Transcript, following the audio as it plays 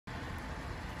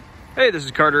Hey, this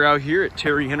is Carter out here at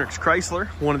Terry Henricks Chrysler.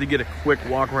 Wanted to get a quick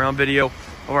walk around video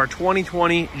of our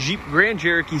 2020 Jeep Grand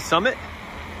Cherokee Summit.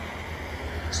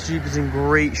 This Jeep is in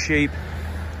great shape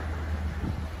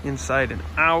inside and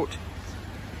out.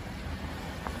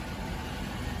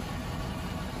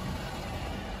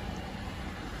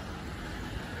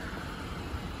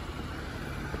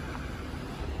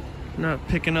 Not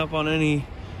picking up on any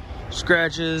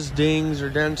scratches, dings, or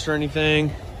dents or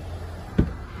anything.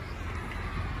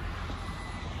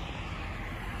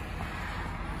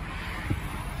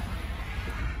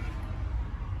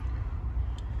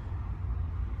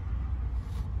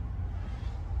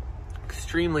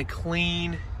 Extremely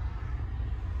clean.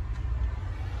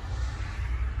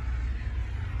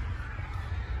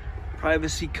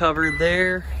 Privacy cover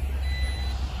there.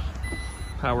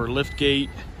 Power lift gate.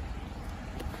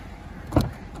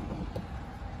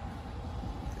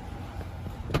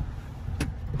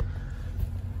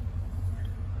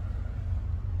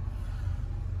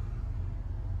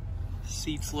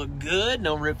 Seats look good,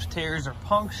 no rips, tears, or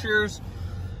punctures.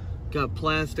 Got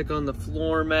plastic on the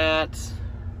floor mats.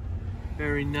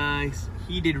 Very nice.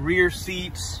 Heated rear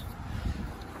seats.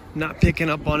 Not picking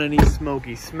up on any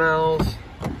smoky smells.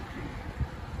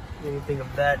 Anything of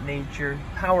that nature.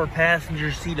 Power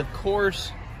passenger seat, of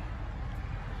course.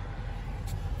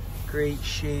 Great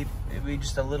shape. Maybe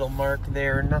just a little mark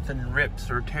there. Nothing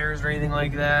rips or tears or anything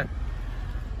like that.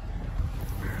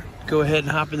 Go ahead and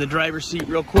hop in the driver's seat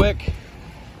real quick.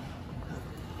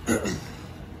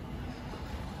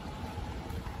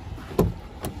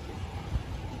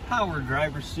 Power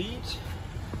driver's seat.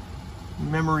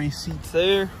 Memory seats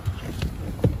there.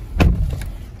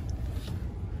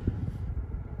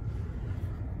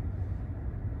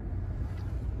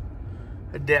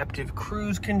 Adaptive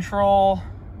cruise control.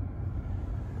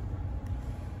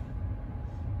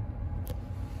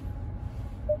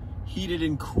 Heated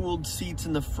and cooled seats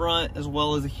in the front, as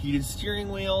well as a heated steering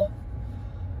wheel.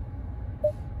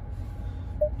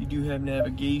 You do have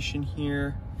navigation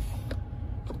here.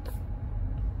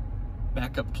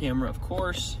 Backup camera, of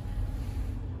course.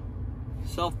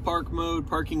 Self-park mode,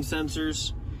 parking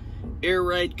sensors, air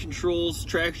ride controls,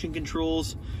 traction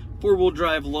controls, four-wheel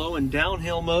drive low and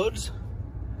downhill modes.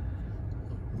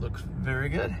 Looks very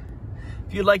good.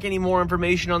 If you'd like any more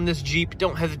information on this Jeep,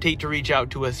 don't hesitate to reach out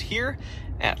to us here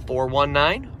at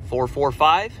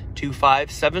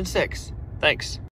 419-445-2576. Thanks.